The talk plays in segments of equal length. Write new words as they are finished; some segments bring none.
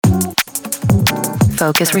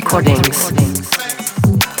Focus Recordings.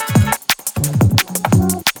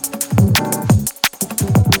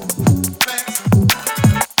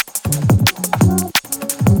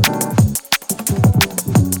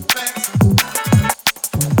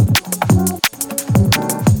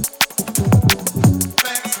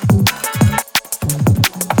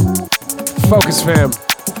 Focus fam,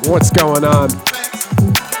 what's going on?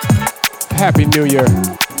 Happy New Year.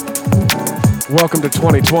 Welcome to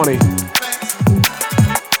 2020.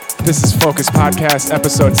 This is Focus Podcast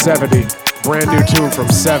episode 70. Brand new tune from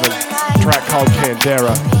Seven, track called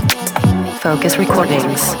Candera. Focus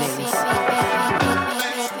Recordings.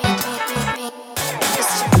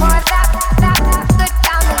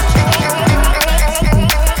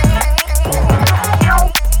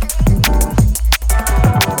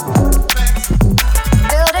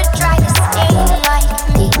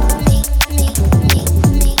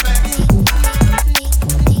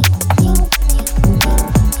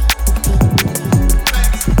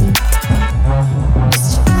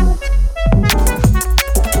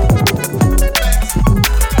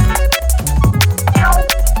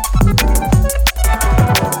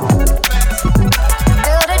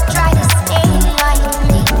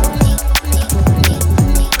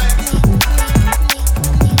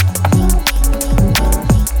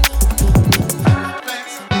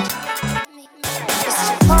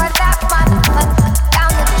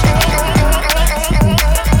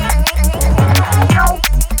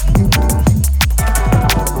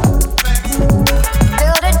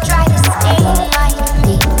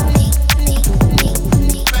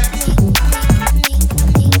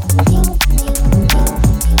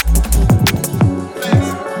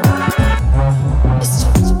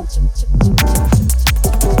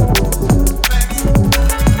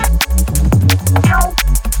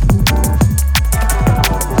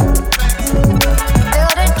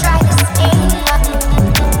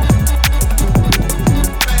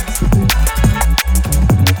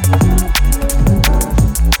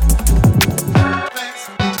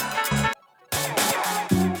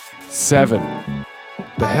 Seven.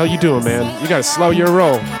 The hell you doing, man? You gotta slow your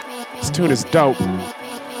roll. This tune is dope.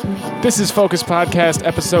 This is Focus Podcast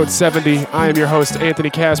episode 70. I am your host, Anthony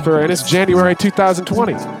Casper, and it's January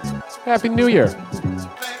 2020. Happy New Year.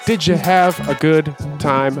 Did you have a good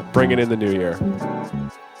time bringing in the new year?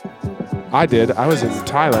 I did. I was in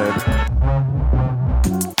Thailand.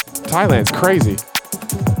 Thailand's crazy.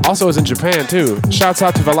 Also was in Japan, too. Shouts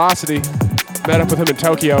out to Velocity. Met up with him in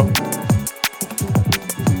Tokyo.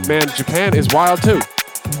 Man, Japan is wild too.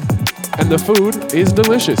 And the food is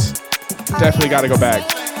delicious. Definitely gotta go back.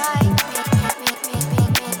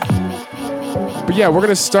 But yeah, we're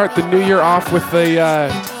gonna start the new year off with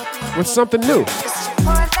something new.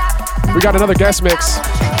 We got another guest mix.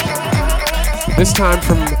 This time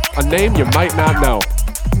from a name you might not know.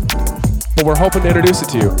 But we're hoping to introduce it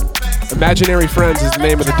to you. Imaginary Friends is the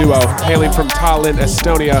name of the duo, hailing from Tallinn,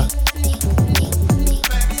 Estonia.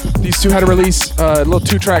 These two had a release, a little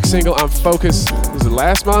 2-track single on Focus, was it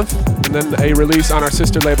last month? And then a release on our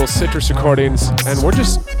sister label, Citrus Recordings. And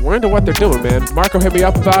we're into what they're doing, man. Marco hit me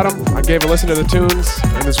up about them. I gave a listen to the tunes,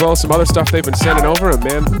 and as well as some other stuff they've been sending over. And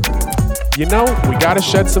man, you know, we gotta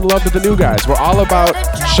shed some love to the new guys. We're all about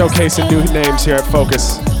showcasing new names here at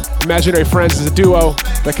Focus. Imaginary Friends is a duo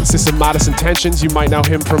that consists of Modest Intentions. You might know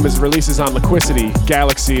him from his releases on Liquicity,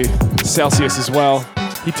 Galaxy, Celsius as well.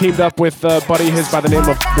 He teamed up with a buddy of his by the name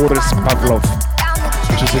of Boris Pavlov,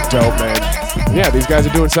 which is a dope, man. Yeah, these guys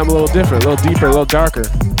are doing something a little different, a little deeper, a little darker.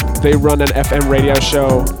 They run an FM radio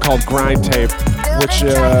show called Grind Tape, which,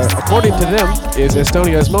 according to them, is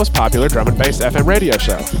Estonia's most popular drum and bass FM radio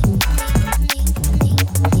show.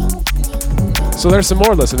 So there's some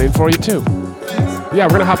more listening for you, too. Yeah,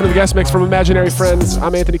 we're going to hop into the guest mix from Imaginary Friends.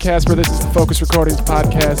 I'm Anthony Casper. This is the Focus Recordings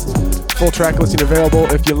podcast. Full track listing available.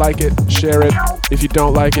 If you like it, share it. If you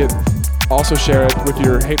don't like it, also share it with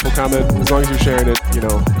your hateful comment. As long as you're sharing it, you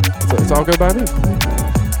know, it's all good by me.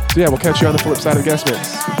 So yeah, we'll catch you on the flip side of the guest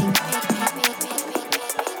mix.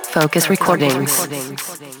 Focus Recordings.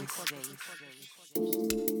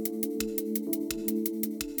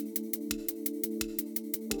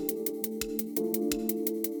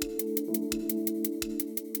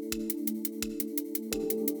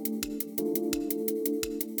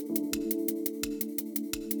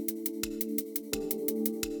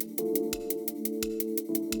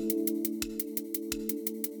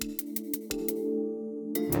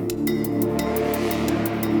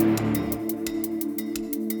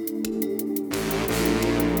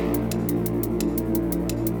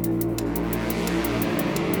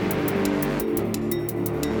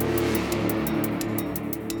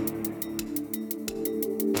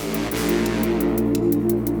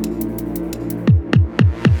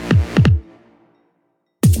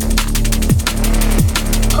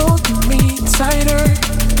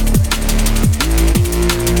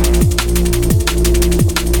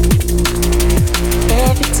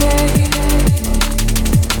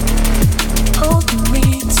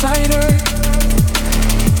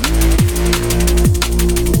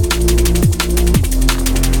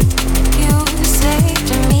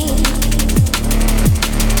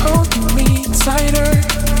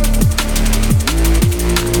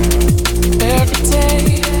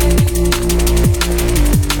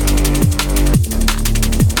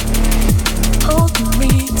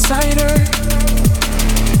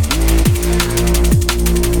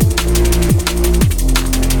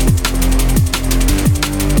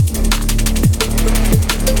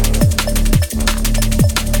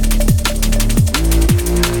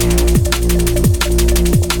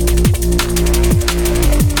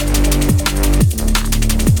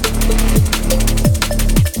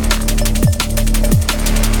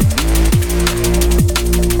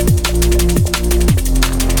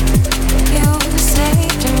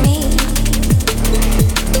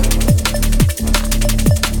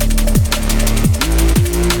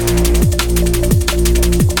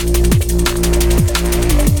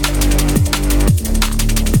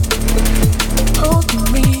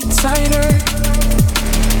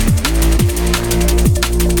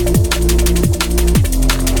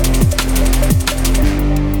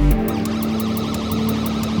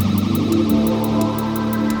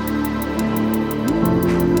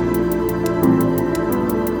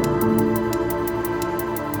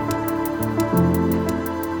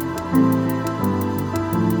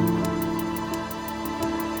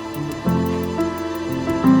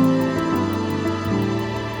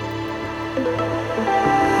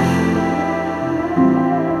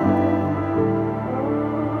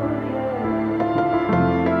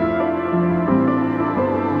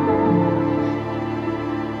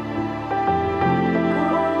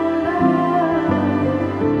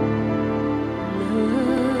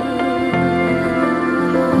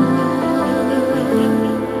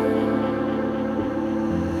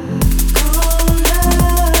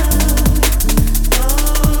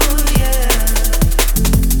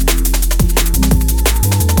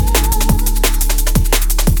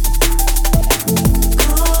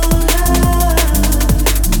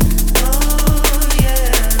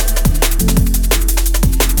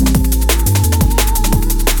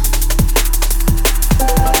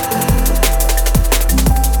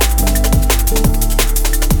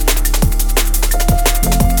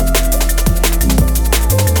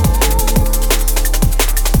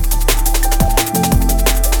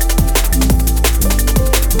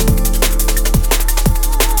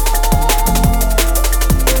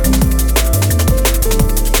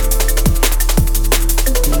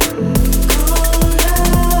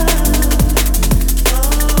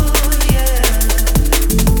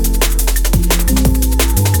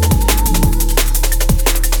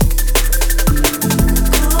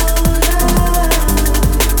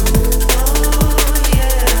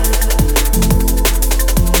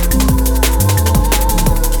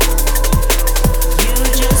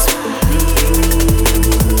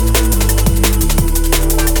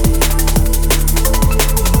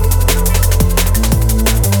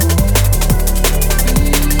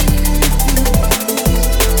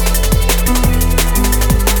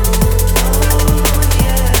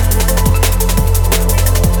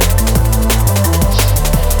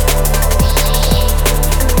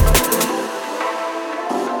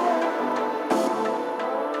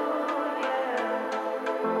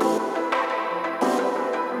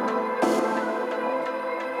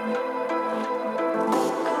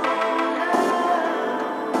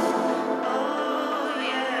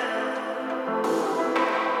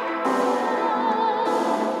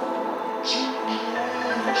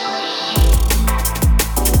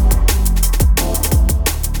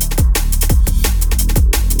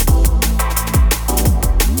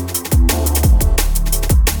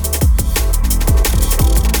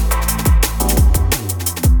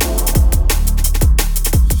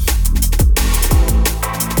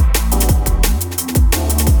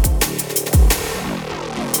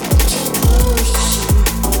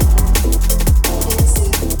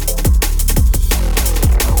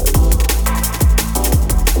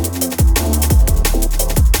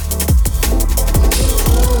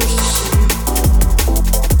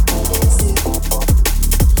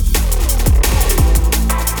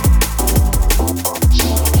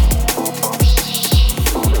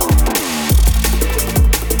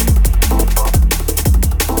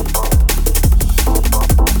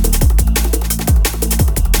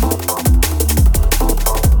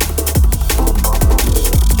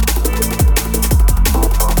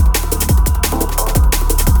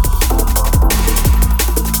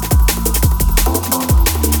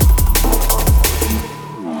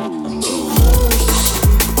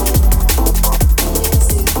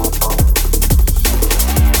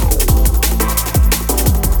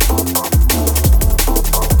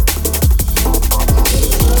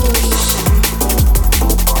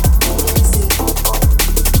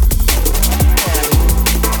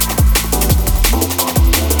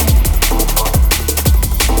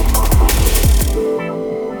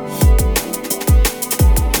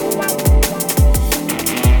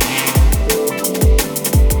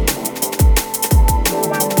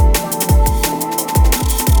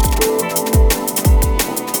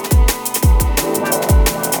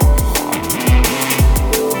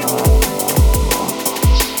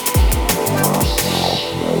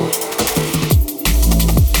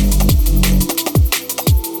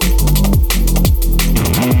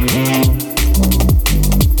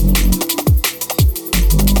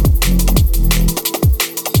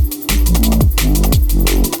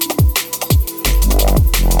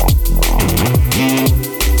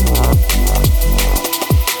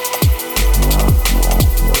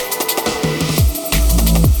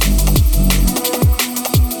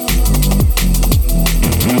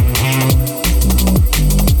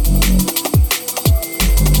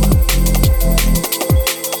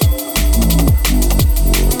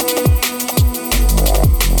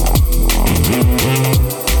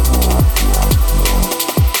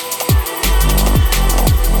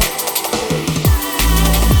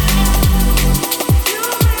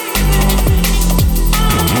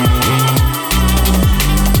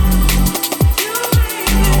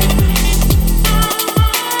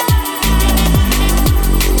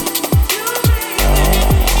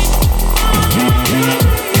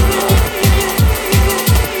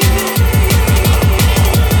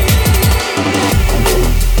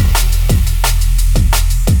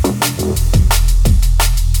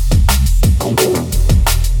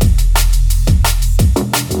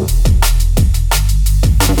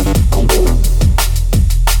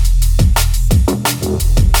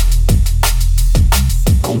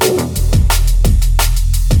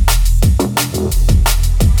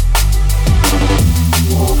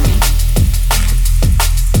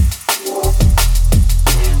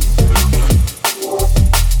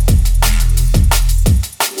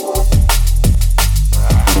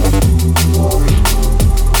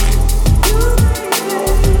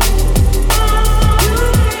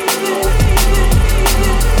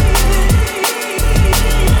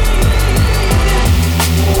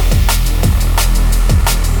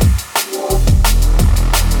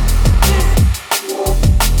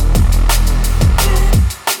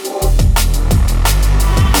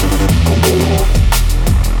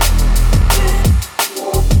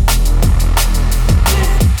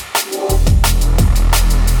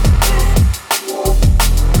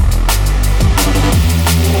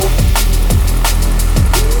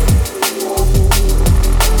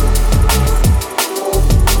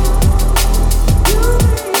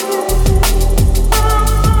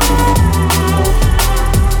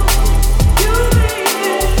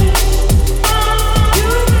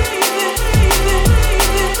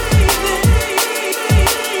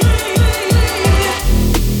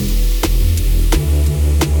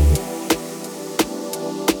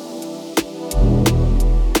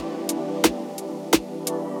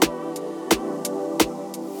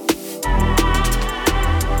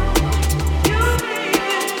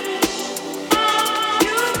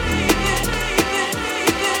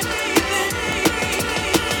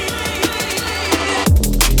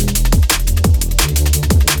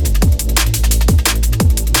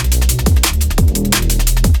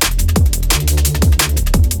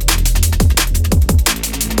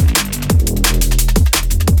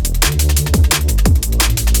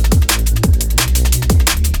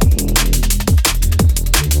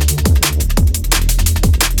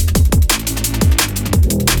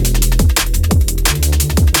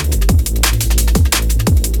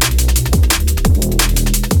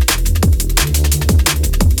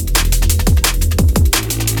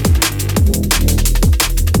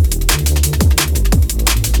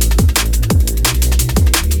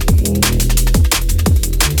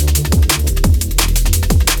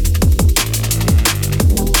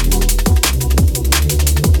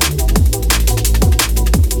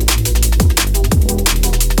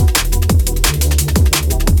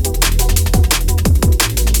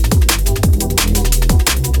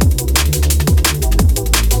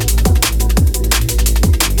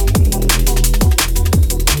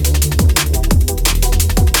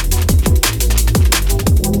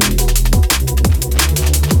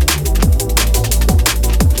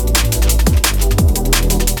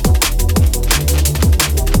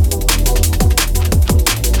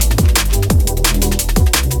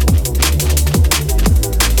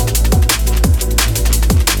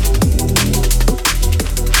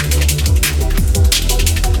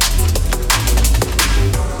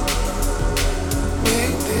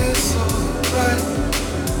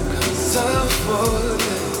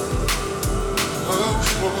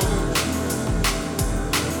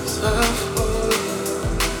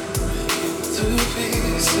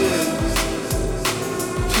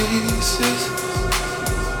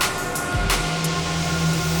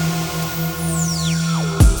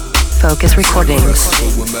 Focus Recordings.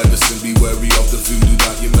 With medicine, be wary of the voodoo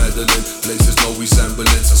that you're meddling. Places no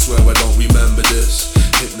resemblance, I swear I don't remember this.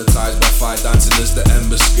 Hypnotized by fire dancing as the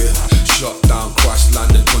ember skip. Shot down, crash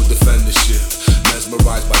landing, couldn't defend the ship.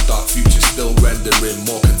 Mesmerized by dark futures, still rendering.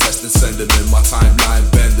 More contestants sending in, my timeline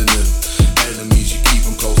bending in. Enemies, you keep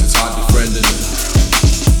them close, it's hard befriending them.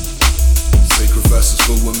 Sacred vessels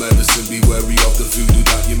full with medicine, be wary of the voodoo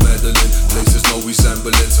that you're meddling. Places no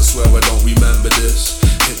resemblance, I swear I don't remember this.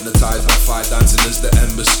 Hypnotized by fire dancing as the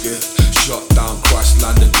ember skip. Shot down, crash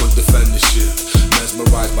landing, couldn't defend the ship.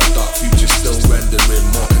 Mesmerized by dark futures, still rendering.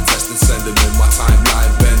 More contestants sending in, my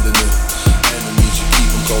timeline bending in. Enemies, you keep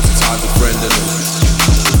them close, it's hard befriending them.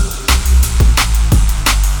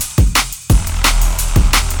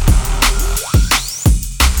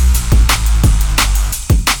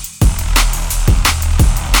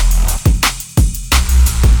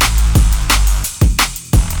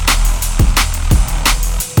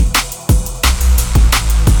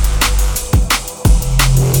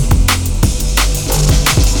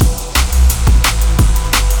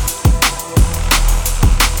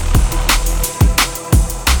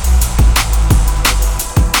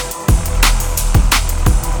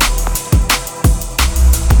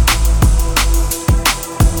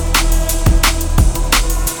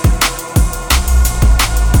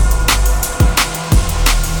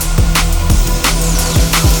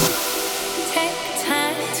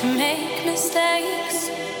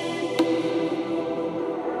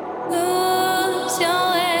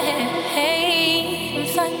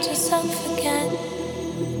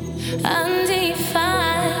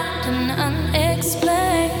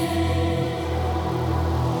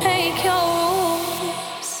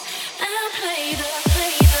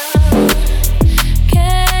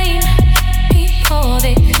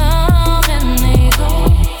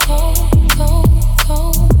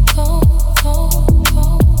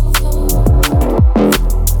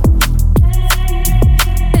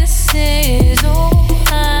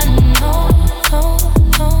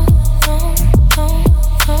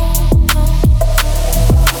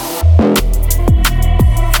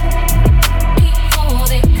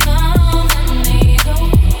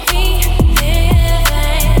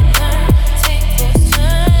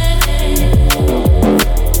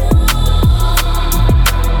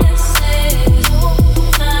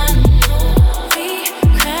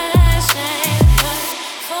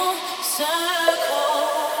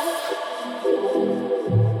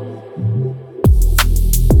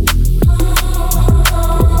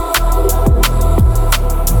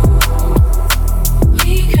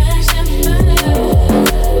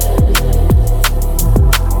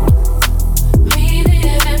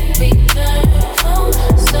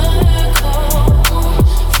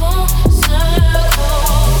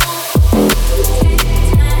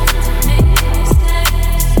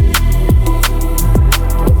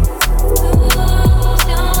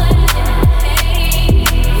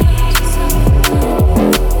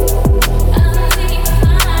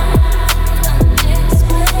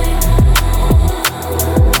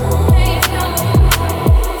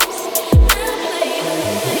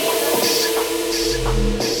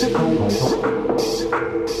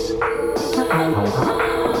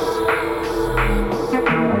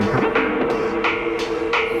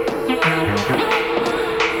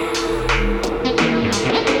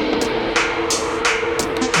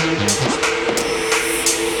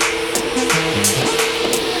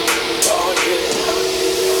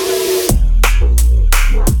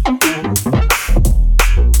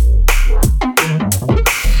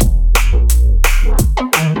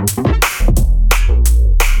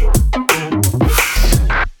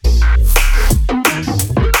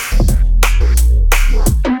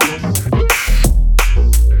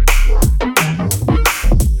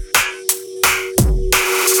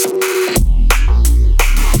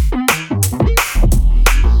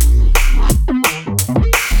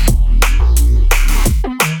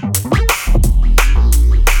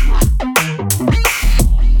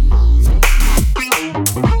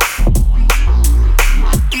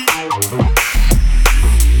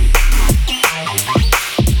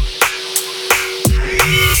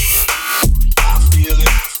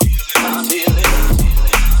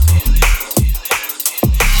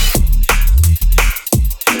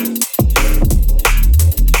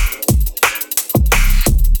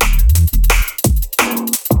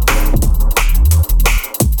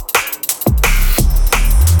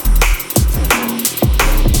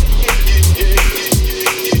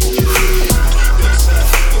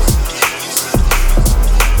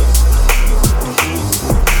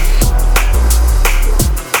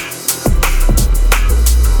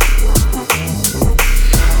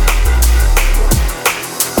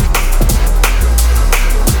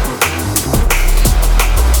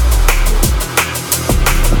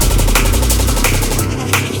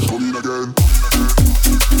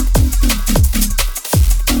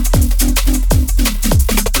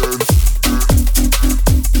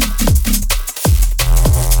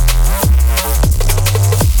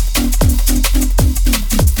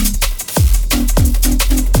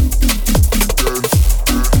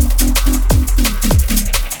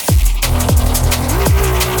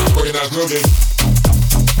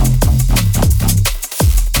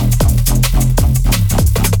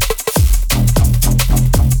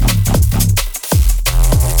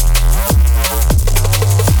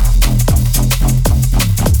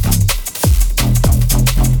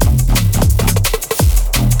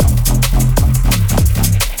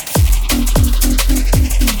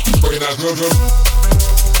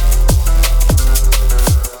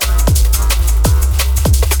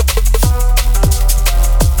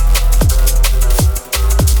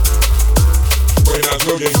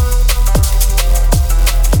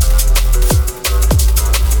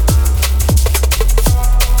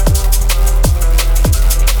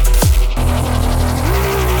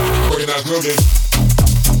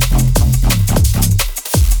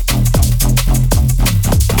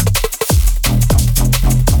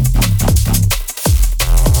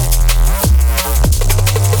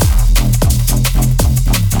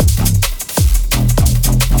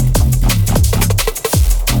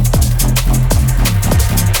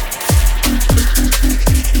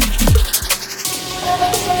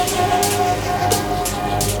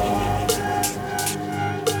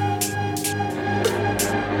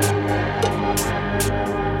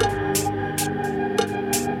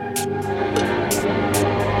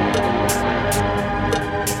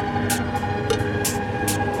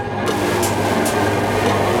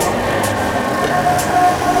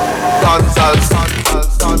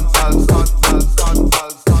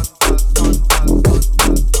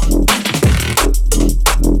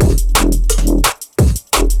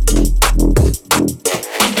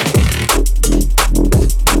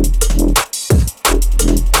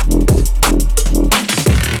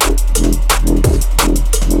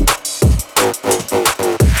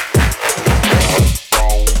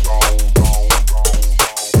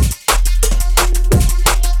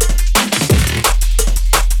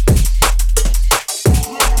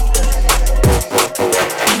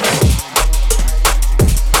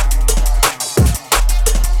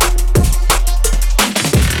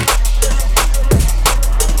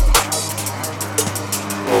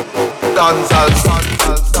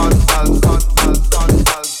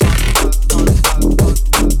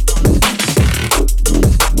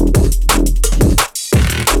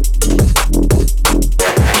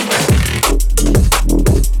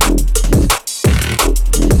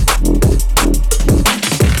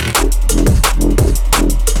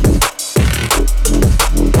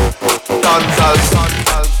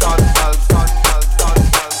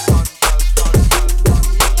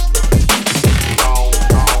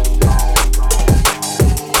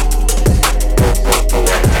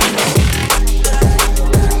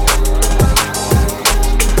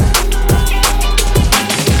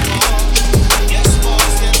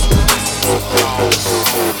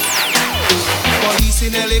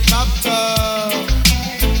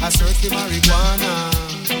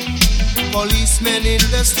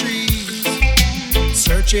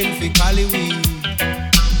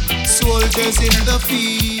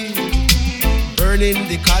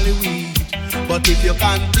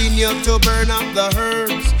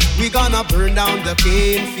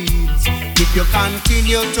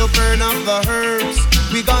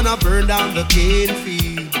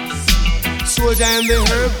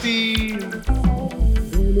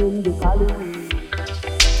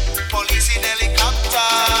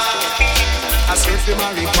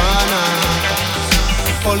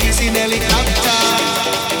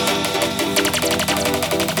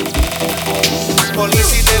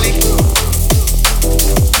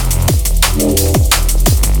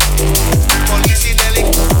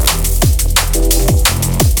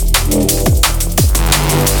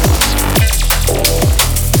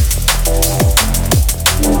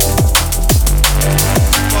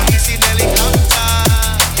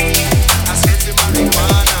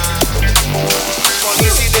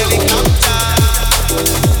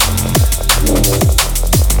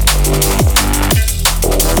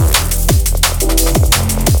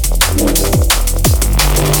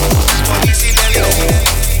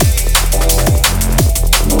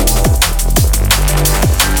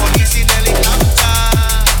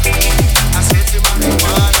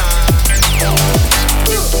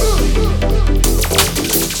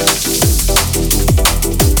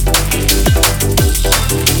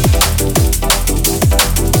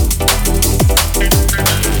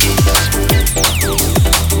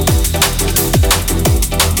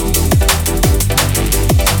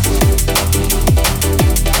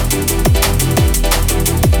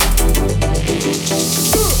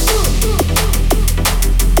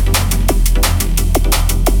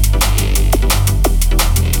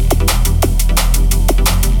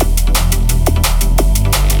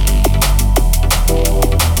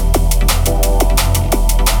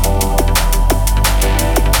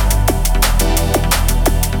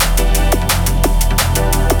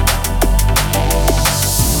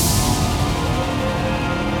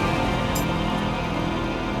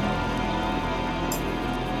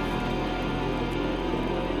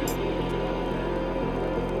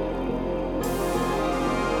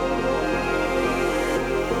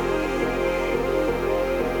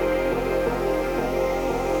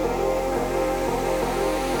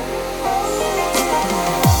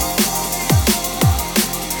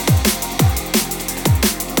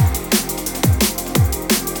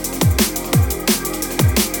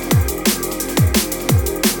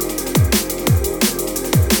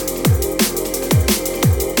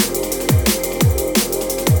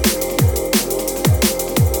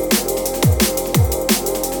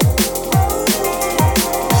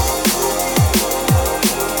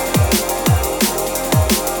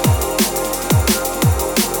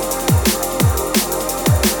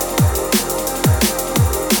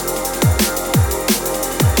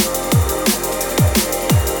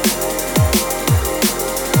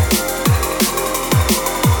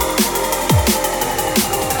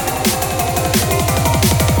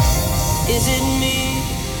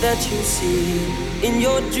 that you see in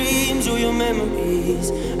your dreams or your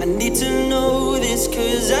memories. I need to know this,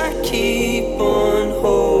 'cause I keep on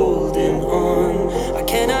holding on. I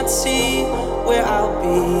cannot see where I'll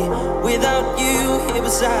be without you here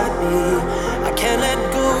beside me. I can't let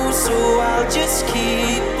go, so I'll just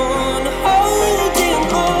keep on holding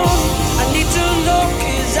on. I need to know,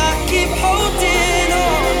 'cause I keep holding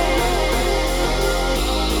on.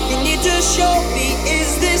 You need to show me, is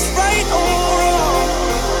this right or wrong?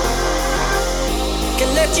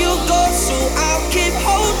 Can't let you go, so I'll keep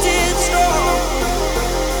holding strong.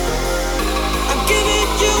 I'm giving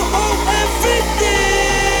you all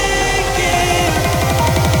everything, yeah.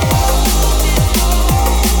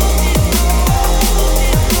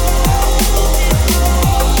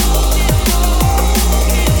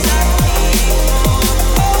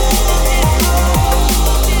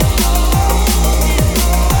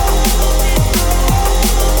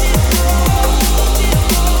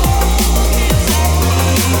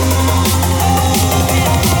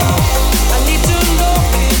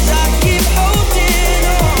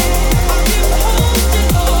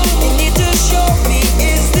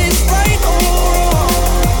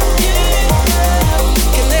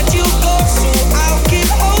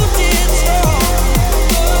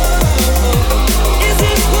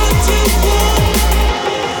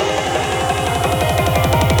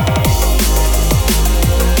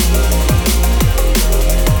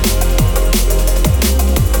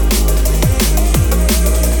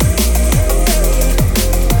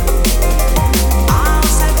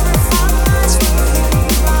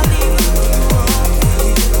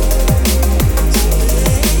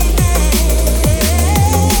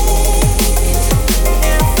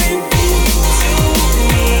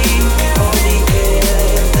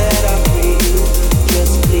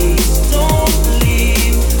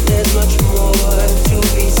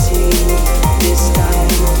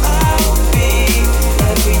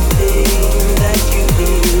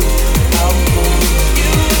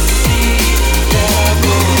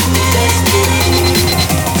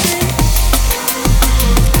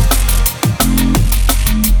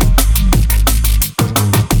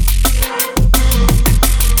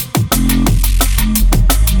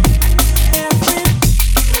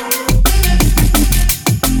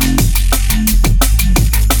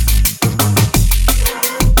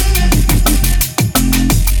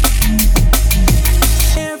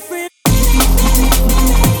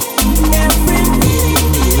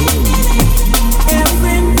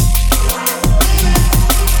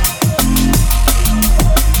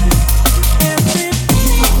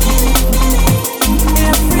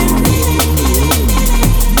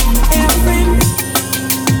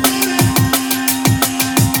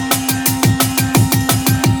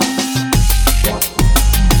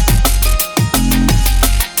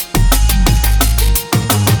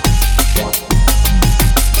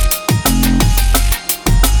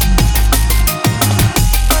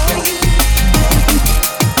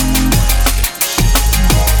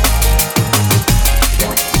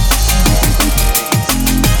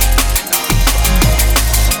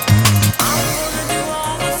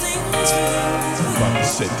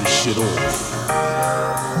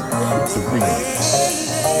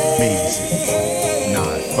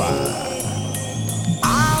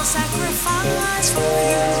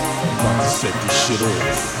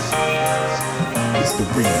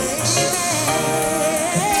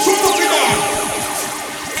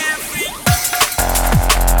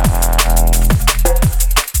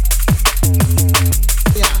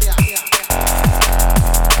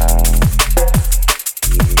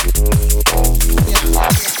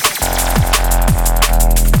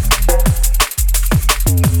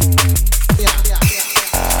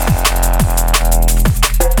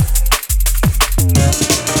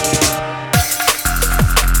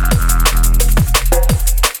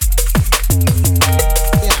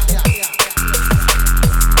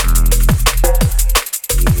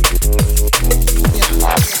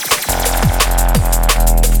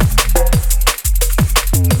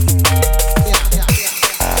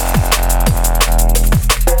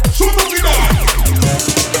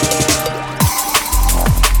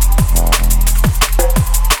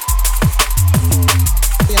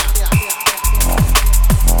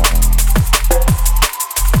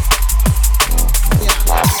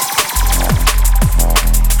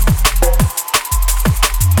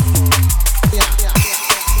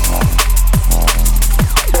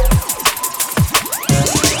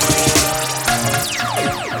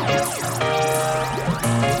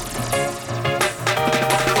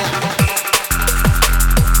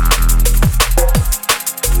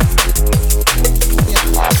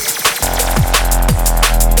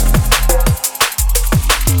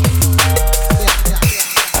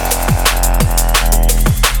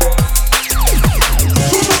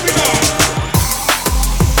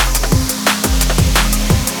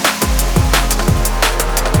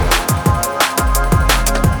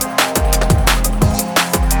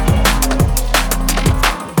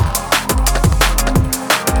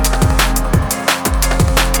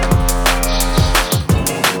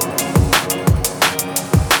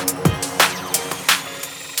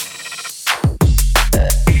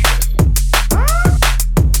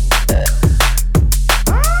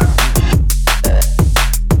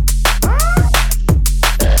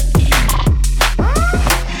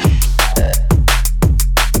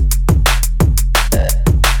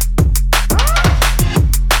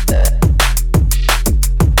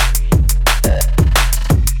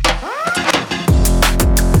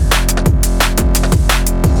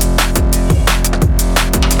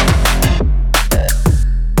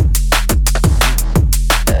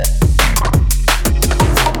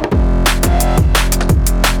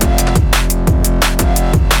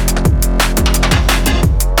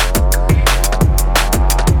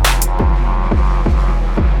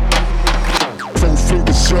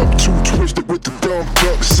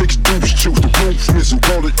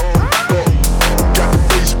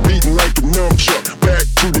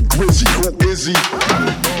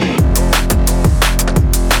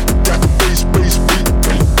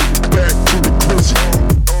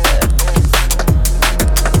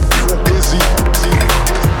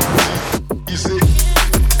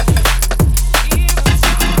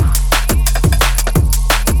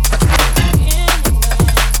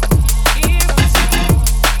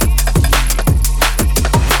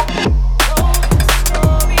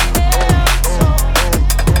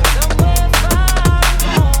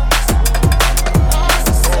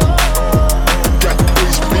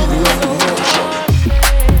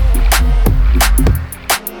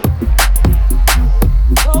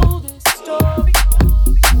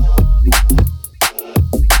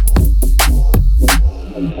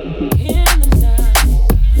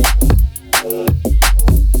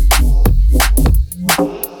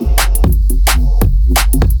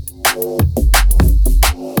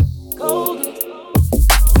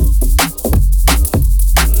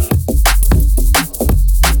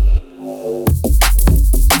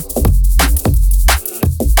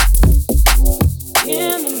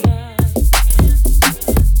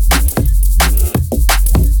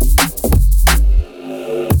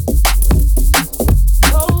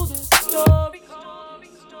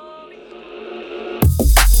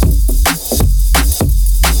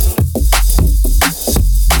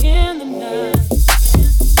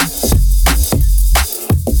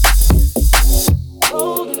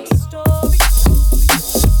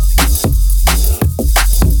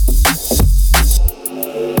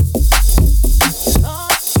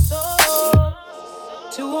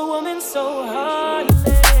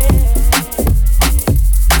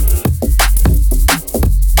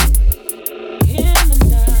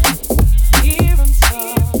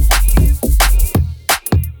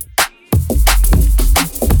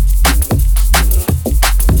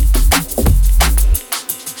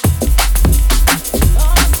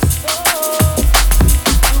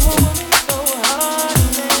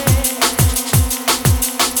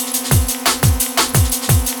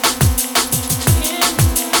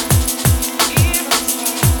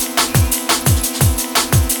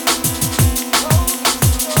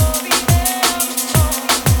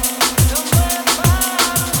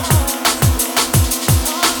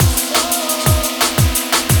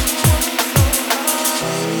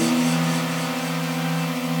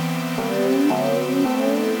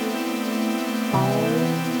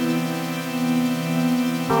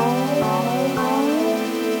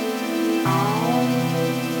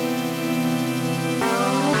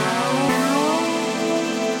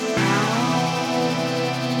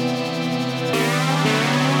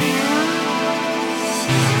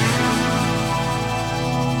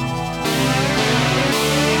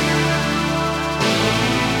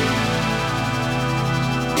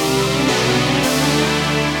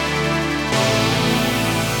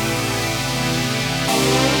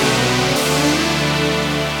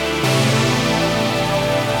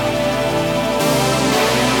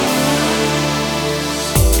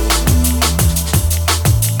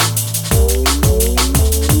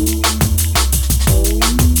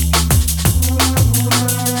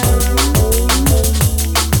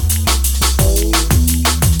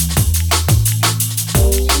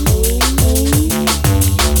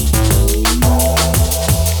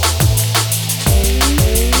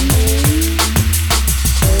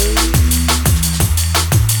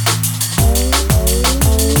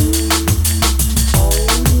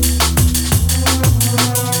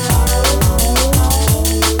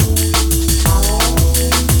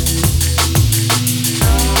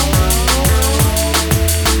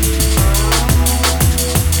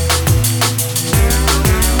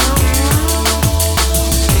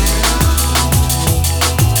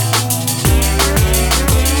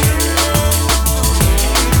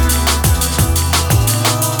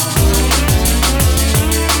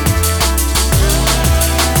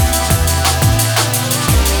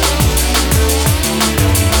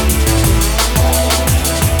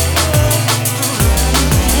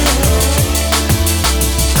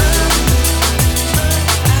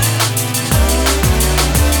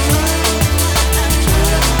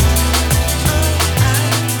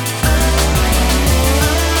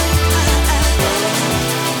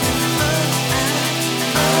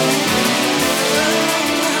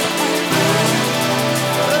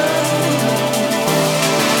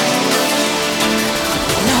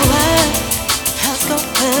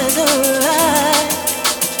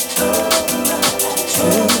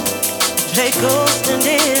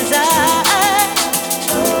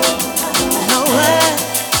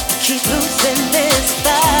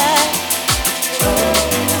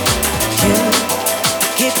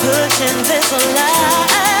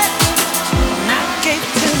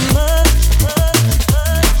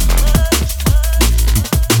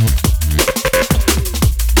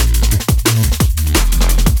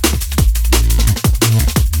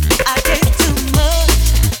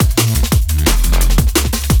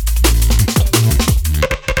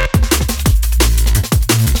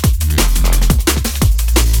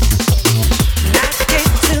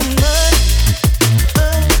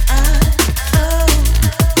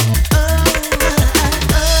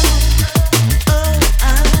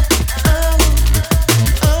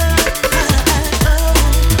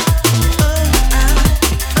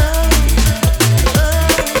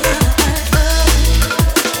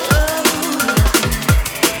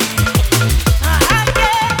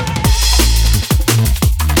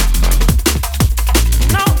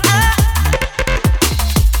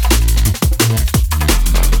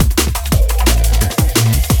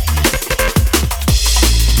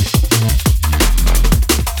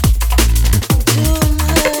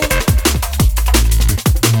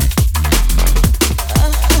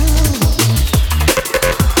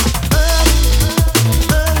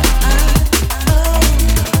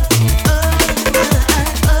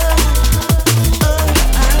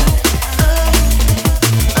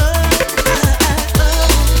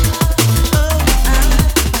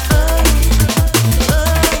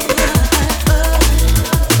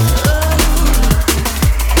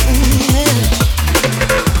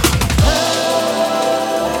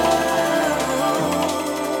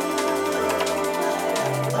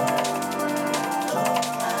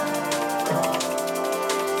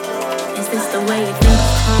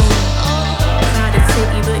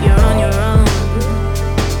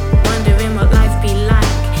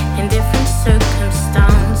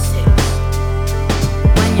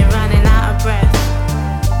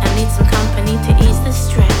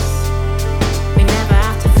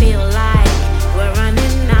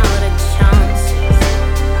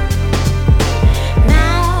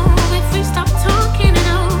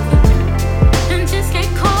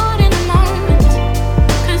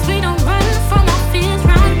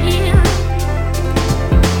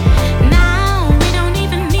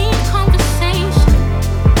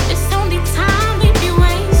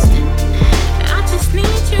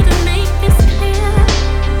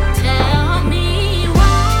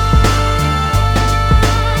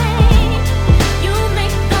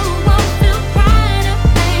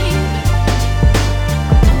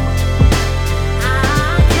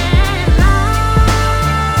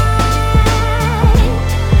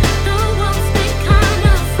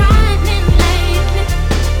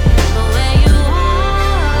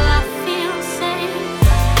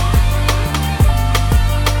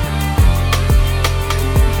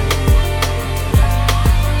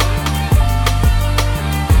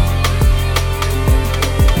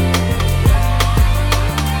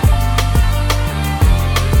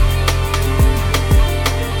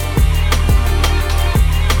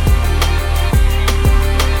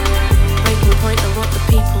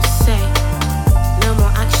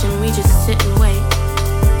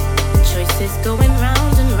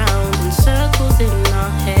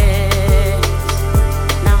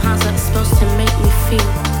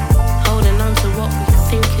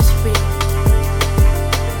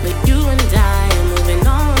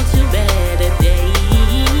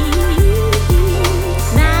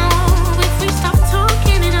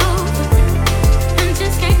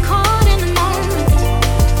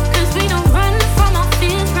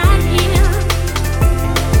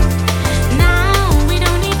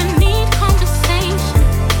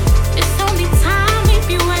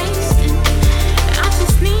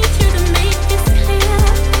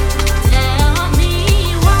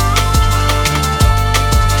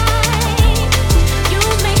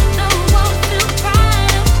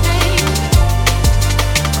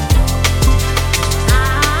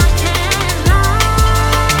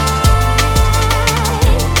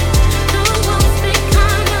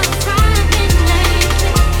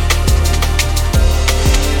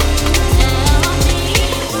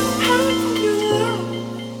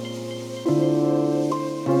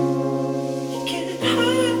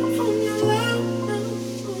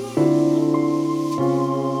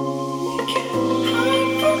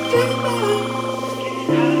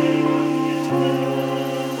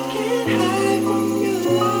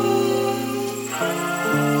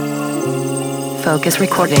 Focus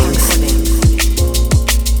Recordings.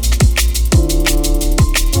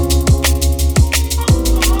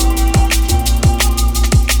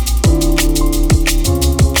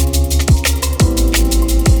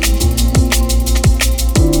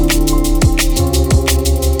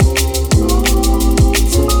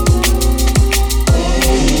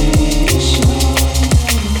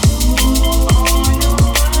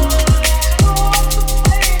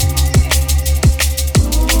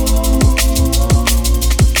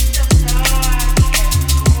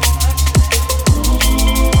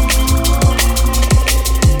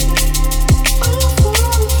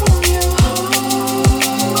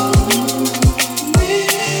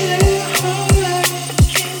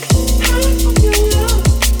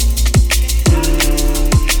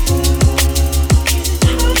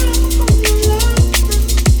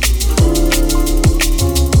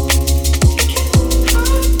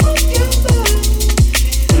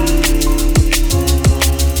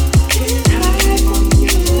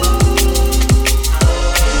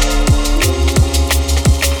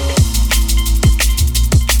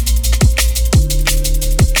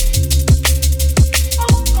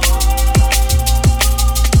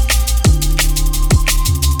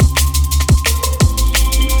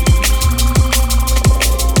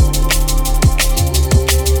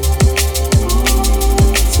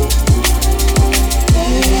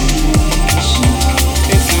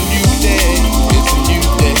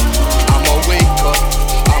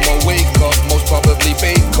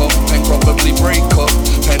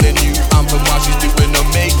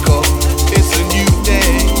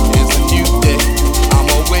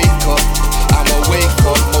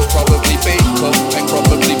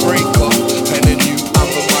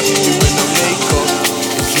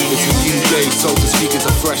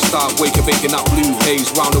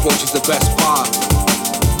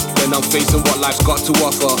 Then I'm facing what life's got to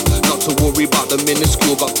offer. Not to worry about the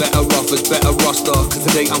minuscule, got better offers, better roster. Cause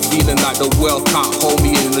today I'm feeling like the world can't hold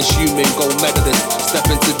me in. Assuming gold medalist, step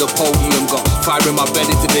into the podium. Got fire in my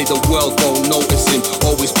belly today, the world won't notice him.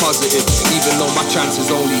 Always positive, even though my chances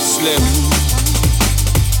only slim.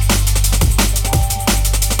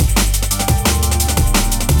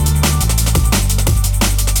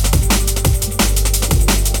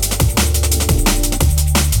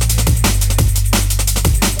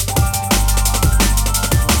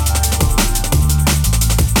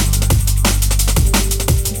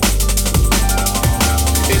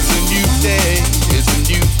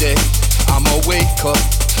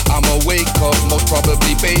 Most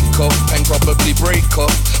probably bake up, and probably break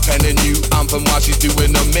up. Pen a new anthem while she's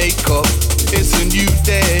doing her makeup. It's a new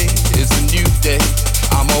day, it's a new day.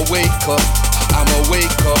 I'ma wake up,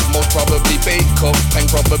 most probably bake up, and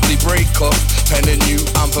probably break up. Pen a new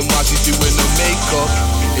anthem while she's doing her makeup.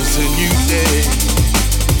 It's a new day.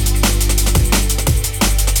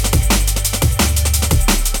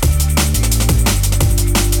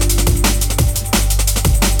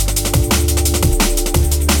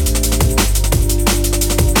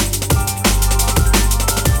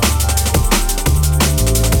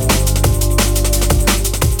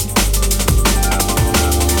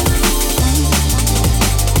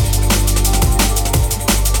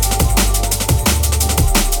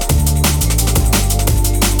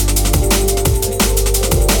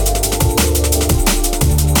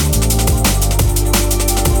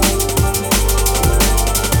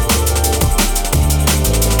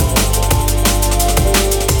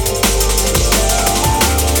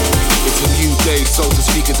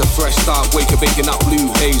 Baking up blue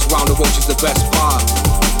haze, round the roach is the best part.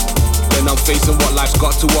 Then I'm facing what life's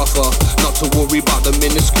got to offer. Not to worry about the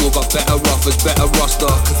minuscule, got better offers, better roster.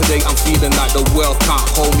 Cause today I'm feeling like the world can't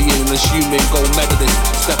hold me in. Assuming gold medalist,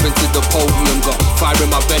 step into the podium. Got fire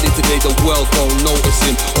in my belly today, the world won't notice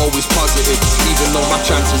him. Always positive, even though my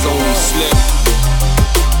chances only slim.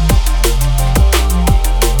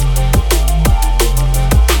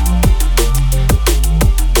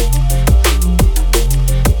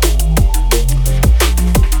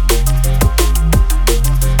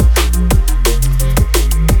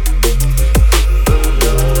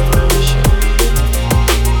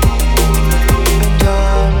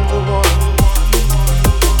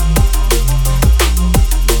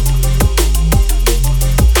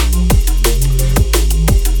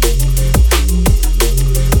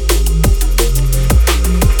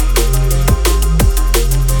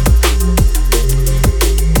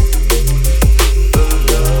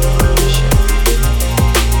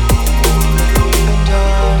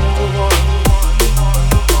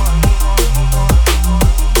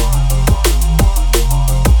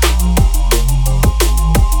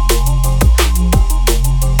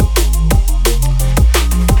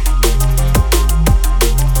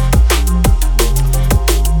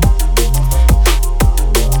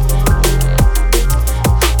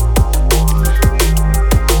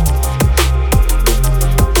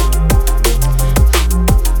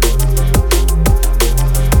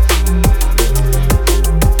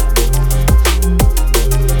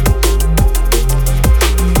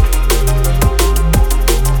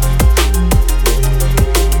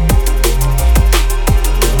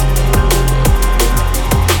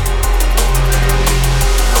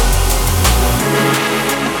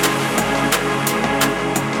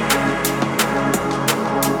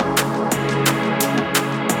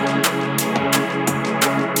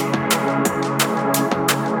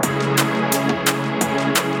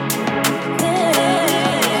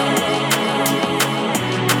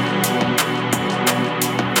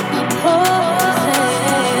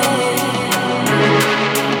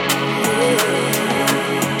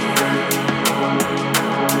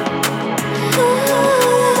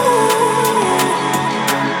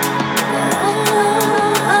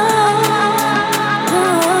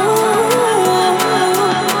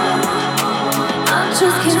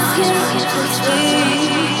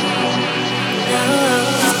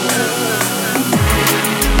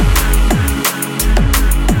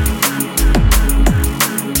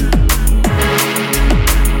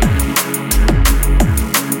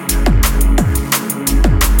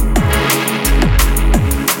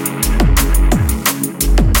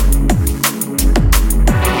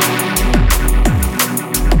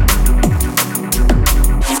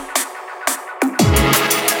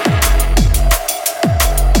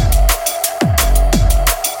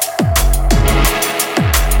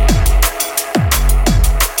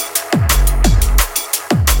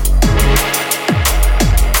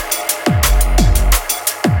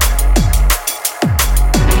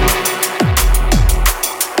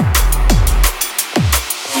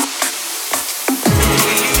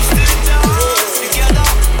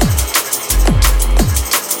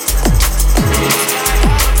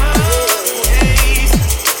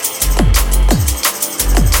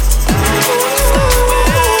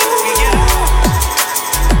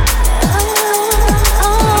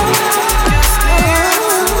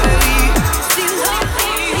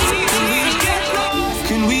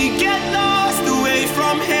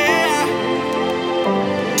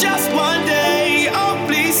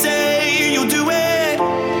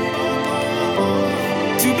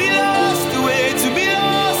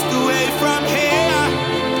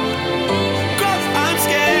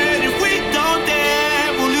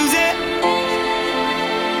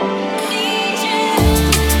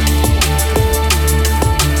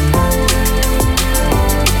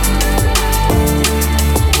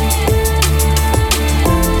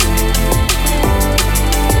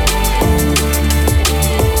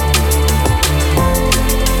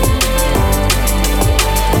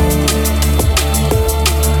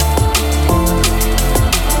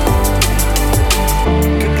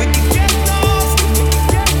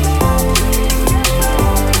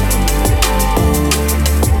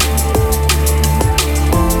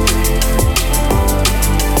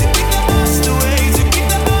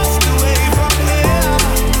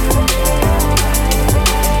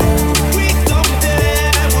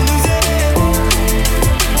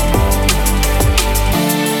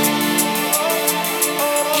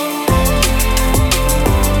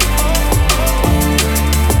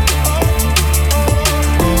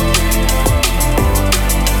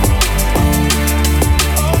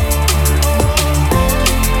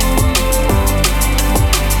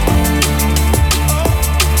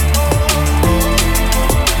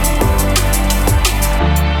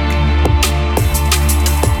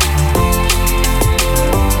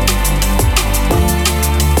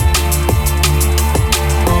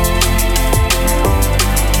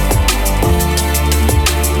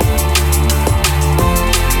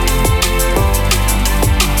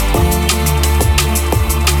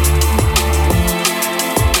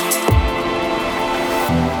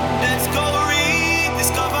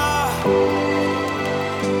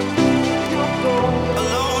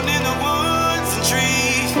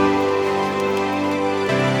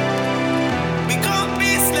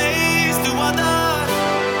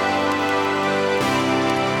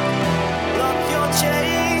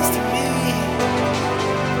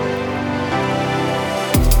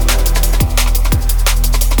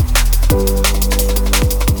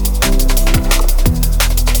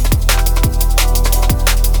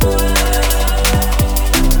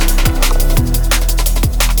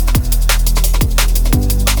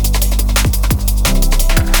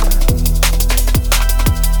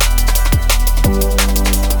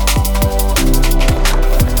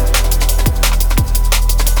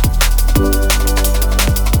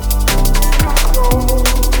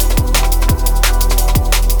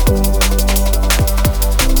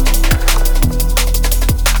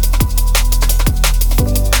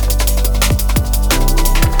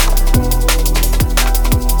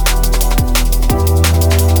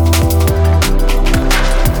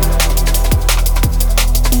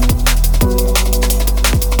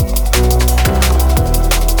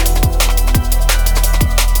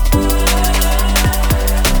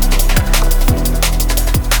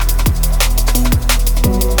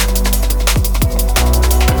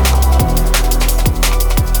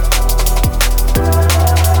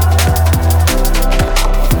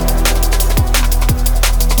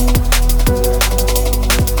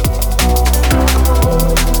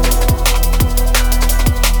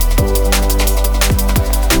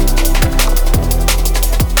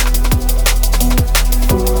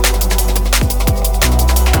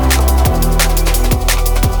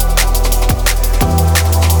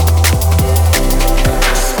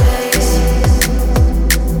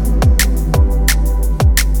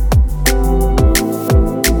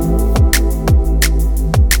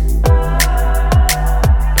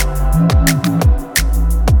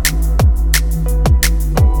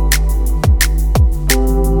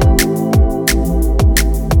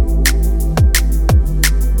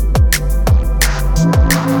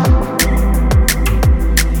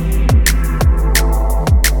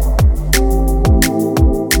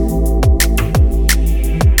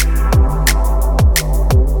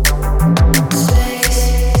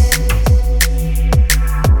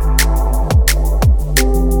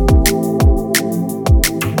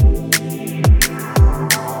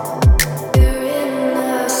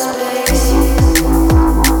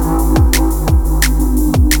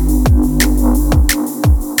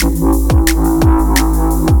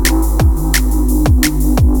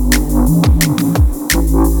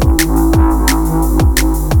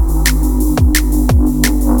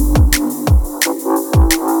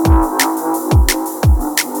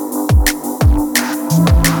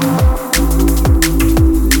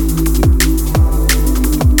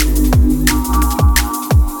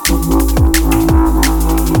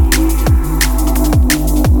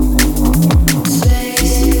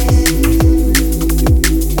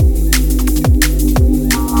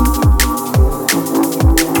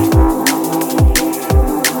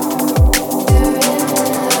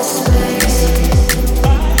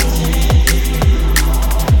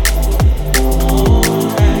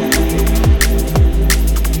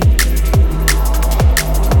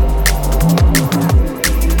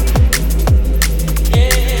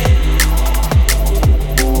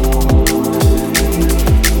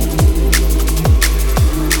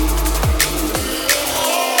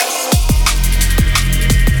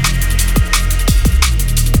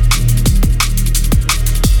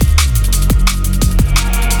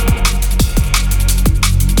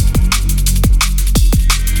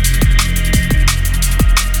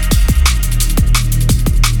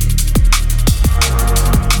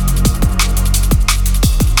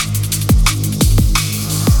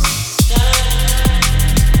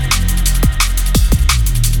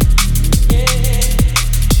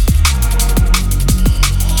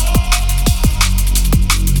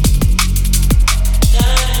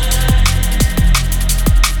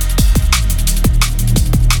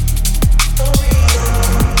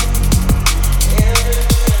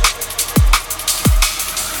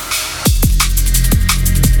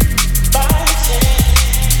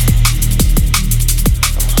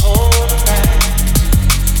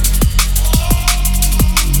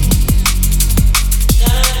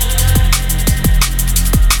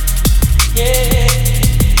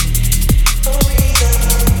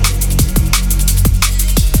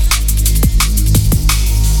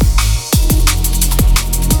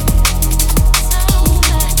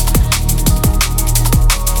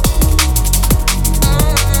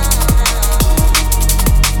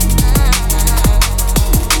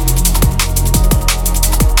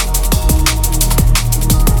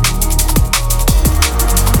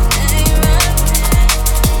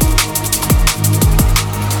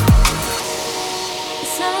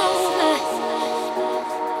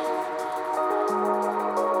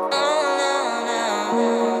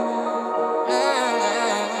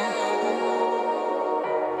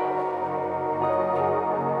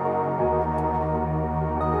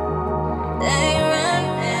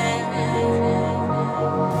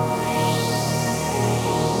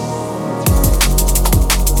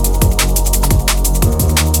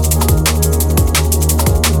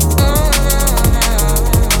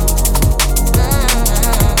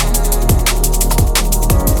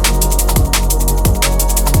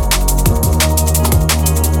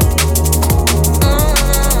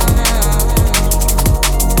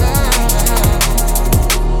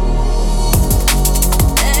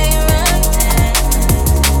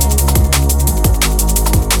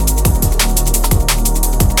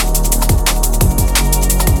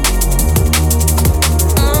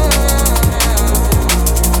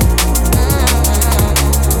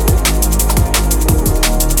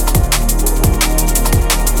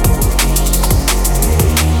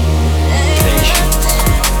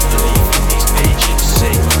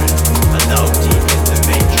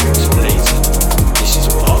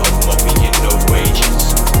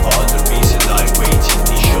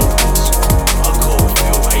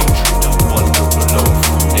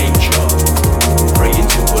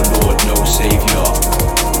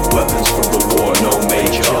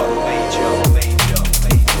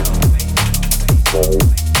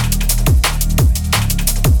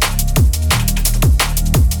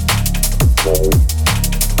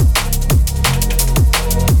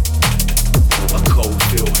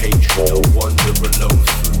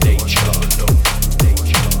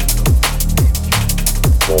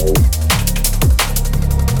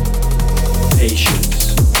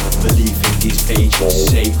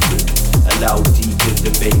 sacred. Allow deep in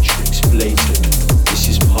the matrix, blatant. This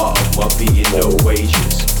is part of my being, no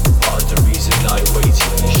wages. Part of the reason I waited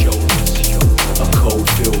on the shoulders. A cold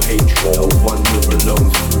feel hatred, I wander alone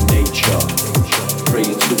through nature.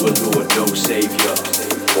 Praying to a Lord, no savior.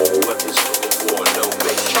 Weapons for the war, no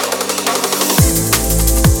major.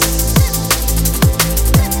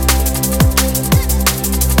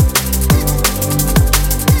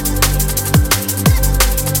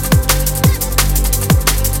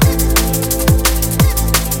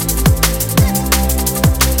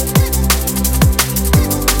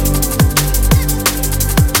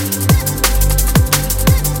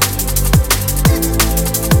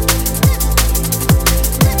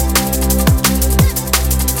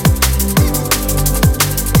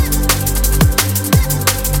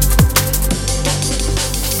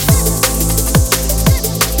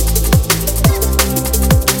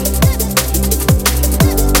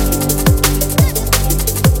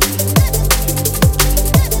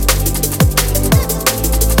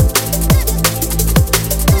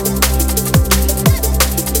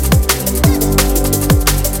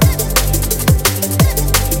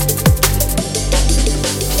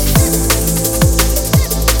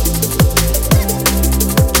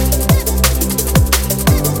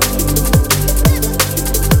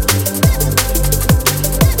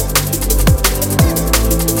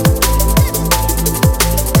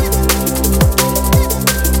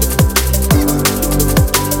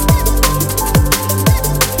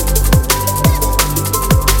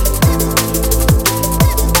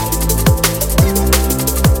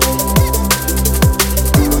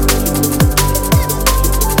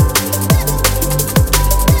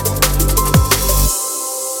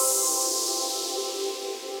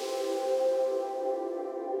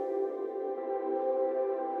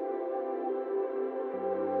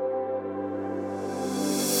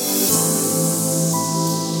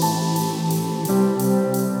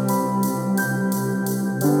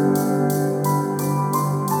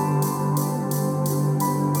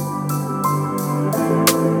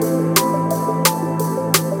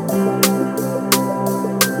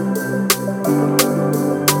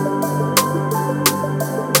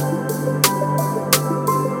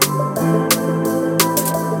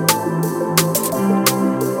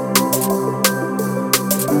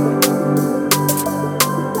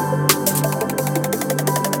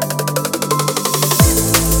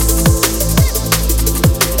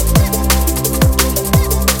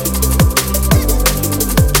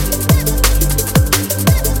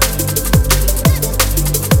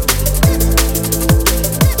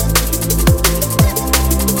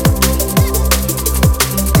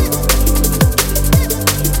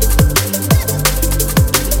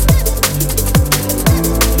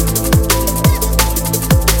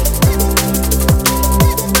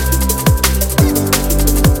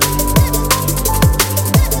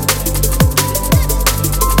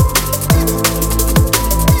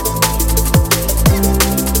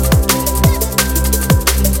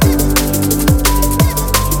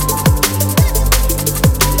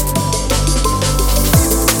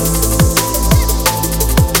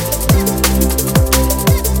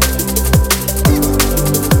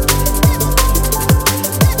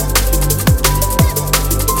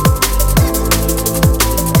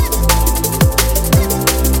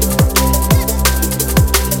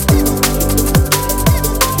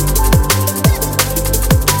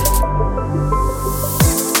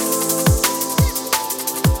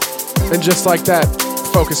 And just like that,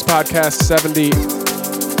 Focus Podcast 70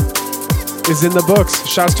 is in the books.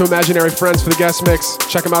 Shouts to Imaginary Friends for the guest mix.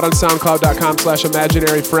 Check them out on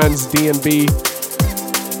SoundCloud.com/ImaginaryFriendsDNB.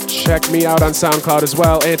 Check me out on SoundCloud as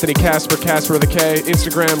well. Anthony Casper, Casper with a K.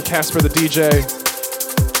 Instagram, Casper the DJ.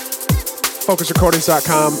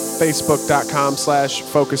 FocusRecordings.com,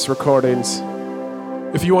 Facebook.com/Focus Recordings.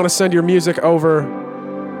 If you want to send your music over,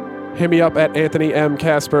 hit me up at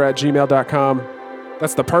AnthonyMCasper@gmail.com.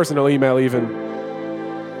 That's the personal email even.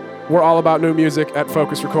 We're all about new music at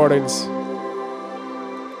Focus Recordings.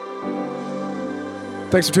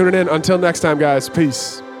 Thanks for tuning in. Until next time, guys.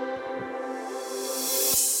 Peace.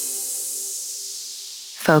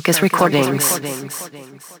 Focus Recordings.